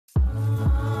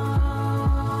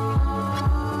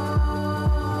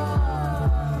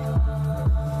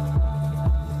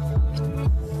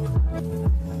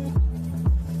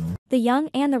The young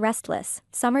and the restless,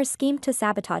 Summer's scheme to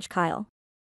sabotage Kyle.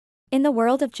 In the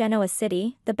world of Genoa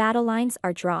City, the battle lines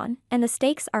are drawn, and the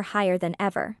stakes are higher than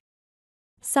ever.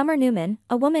 Summer Newman,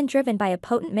 a woman driven by a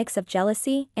potent mix of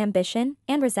jealousy, ambition,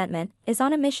 and resentment, is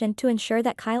on a mission to ensure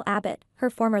that Kyle Abbott, her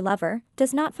former lover,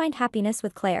 does not find happiness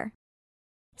with Claire.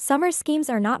 Summer's schemes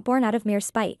are not born out of mere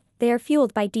spite, they are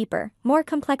fueled by deeper, more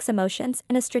complex emotions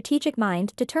and a strategic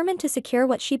mind determined to secure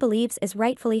what she believes is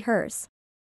rightfully hers.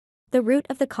 The root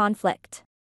of the conflict.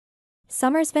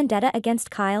 Summer's vendetta against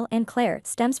Kyle and Claire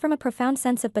stems from a profound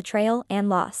sense of betrayal and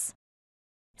loss.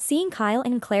 Seeing Kyle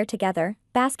and Claire together,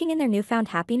 basking in their newfound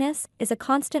happiness, is a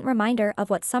constant reminder of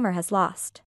what Summer has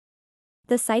lost.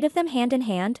 The sight of them hand in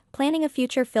hand, planning a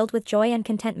future filled with joy and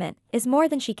contentment, is more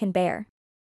than she can bear.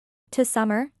 To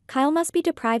Summer, Kyle must be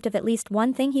deprived of at least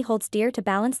one thing he holds dear to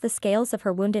balance the scales of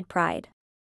her wounded pride.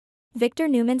 Victor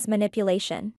Newman's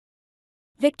manipulation.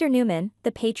 Victor Newman,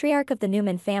 the patriarch of the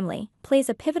Newman family, plays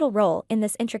a pivotal role in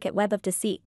this intricate web of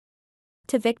deceit.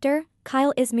 To Victor,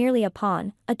 Kyle is merely a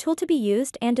pawn, a tool to be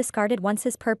used and discarded once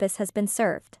his purpose has been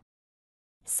served.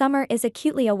 Summer is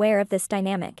acutely aware of this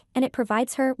dynamic, and it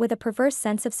provides her with a perverse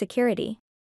sense of security.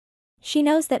 She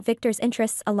knows that Victor's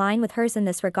interests align with hers in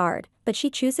this regard, but she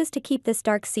chooses to keep this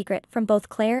dark secret from both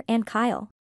Claire and Kyle.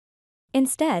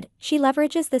 Instead, she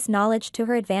leverages this knowledge to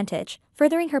her advantage,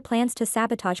 furthering her plans to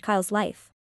sabotage Kyle's life.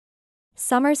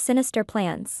 Summer's sinister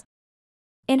plans.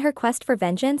 In her quest for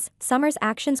vengeance, Summer's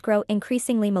actions grow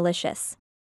increasingly malicious.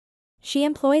 She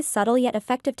employs subtle yet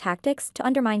effective tactics to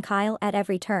undermine Kyle at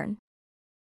every turn.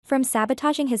 From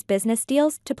sabotaging his business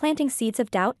deals to planting seeds of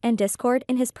doubt and discord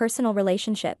in his personal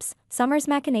relationships, Summer's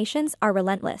machinations are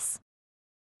relentless.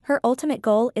 Her ultimate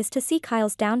goal is to see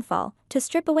Kyle's downfall, to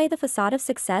strip away the facade of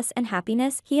success and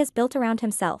happiness he has built around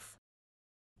himself.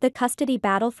 The custody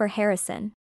battle for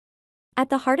Harrison. At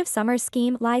the heart of Summer's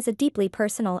scheme lies a deeply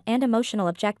personal and emotional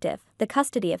objective: the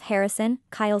custody of Harrison,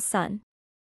 Kyle's son.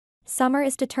 Summer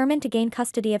is determined to gain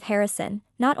custody of Harrison,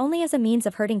 not only as a means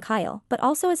of hurting Kyle but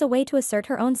also as a way to assert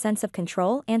her own sense of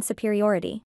control and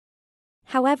superiority.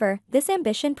 However, this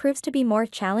ambition proves to be more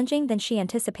challenging than she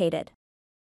anticipated.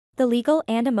 The legal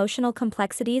and emotional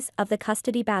complexities of the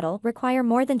custody battle require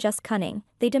more than just cunning,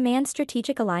 they demand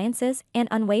strategic alliances and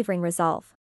unwavering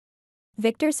resolve.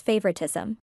 Victor's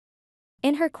favoritism.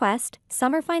 In her quest,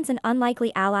 Summer finds an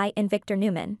unlikely ally in Victor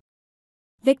Newman.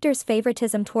 Victor's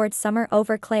favoritism towards Summer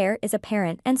over Claire is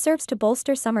apparent and serves to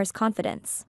bolster Summer's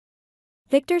confidence.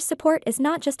 Victor's support is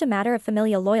not just a matter of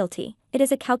familial loyalty, it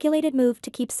is a calculated move to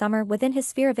keep Summer within his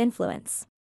sphere of influence.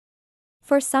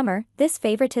 For Summer, this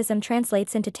favoritism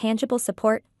translates into tangible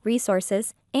support,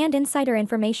 resources, and insider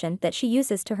information that she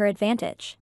uses to her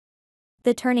advantage.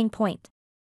 The turning point.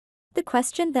 The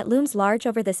question that looms large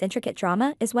over this intricate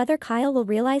drama is whether Kyle will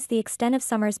realize the extent of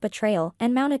Summer's betrayal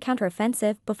and mount a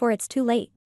counteroffensive before it's too late.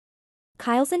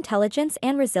 Kyle's intelligence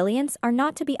and resilience are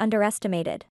not to be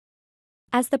underestimated.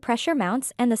 As the pressure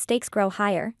mounts and the stakes grow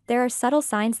higher, there are subtle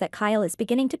signs that Kyle is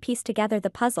beginning to piece together the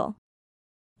puzzle.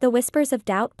 The whispers of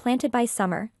doubt planted by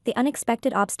Summer, the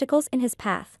unexpected obstacles in his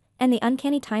path, and the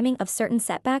uncanny timing of certain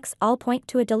setbacks all point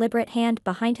to a deliberate hand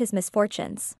behind his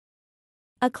misfortunes.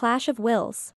 A clash of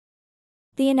wills.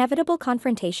 The inevitable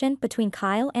confrontation between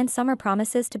Kyle and Summer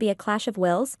promises to be a clash of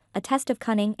wills, a test of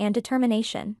cunning and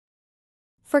determination.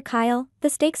 For Kyle, the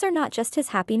stakes are not just his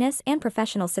happiness and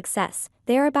professional success,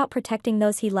 they are about protecting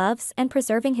those he loves and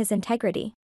preserving his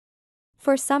integrity.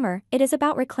 For Summer, it is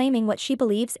about reclaiming what she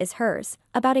believes is hers,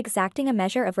 about exacting a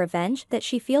measure of revenge that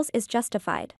she feels is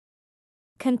justified.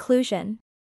 Conclusion.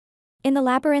 In the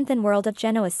labyrinthine world of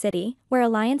Genoa City, where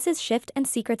alliances shift and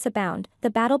secrets abound,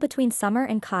 the battle between Summer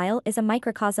and Kyle is a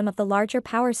microcosm of the larger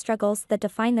power struggles that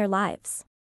define their lives.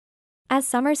 As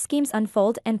Summer's schemes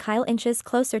unfold and Kyle inches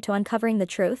closer to uncovering the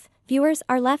truth, viewers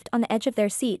are left on the edge of their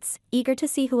seats, eager to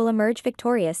see who will emerge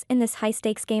victorious in this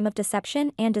high-stakes game of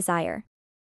deception and desire.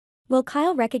 Will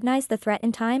Kyle recognize the threat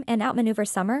in time and outmaneuver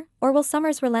Summer, or will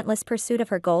Summer's relentless pursuit of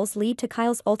her goals lead to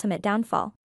Kyle's ultimate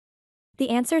downfall? The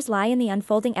answers lie in the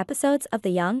unfolding episodes of The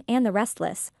Young and the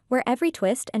Restless, where every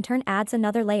twist and turn adds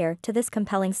another layer to this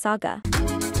compelling saga.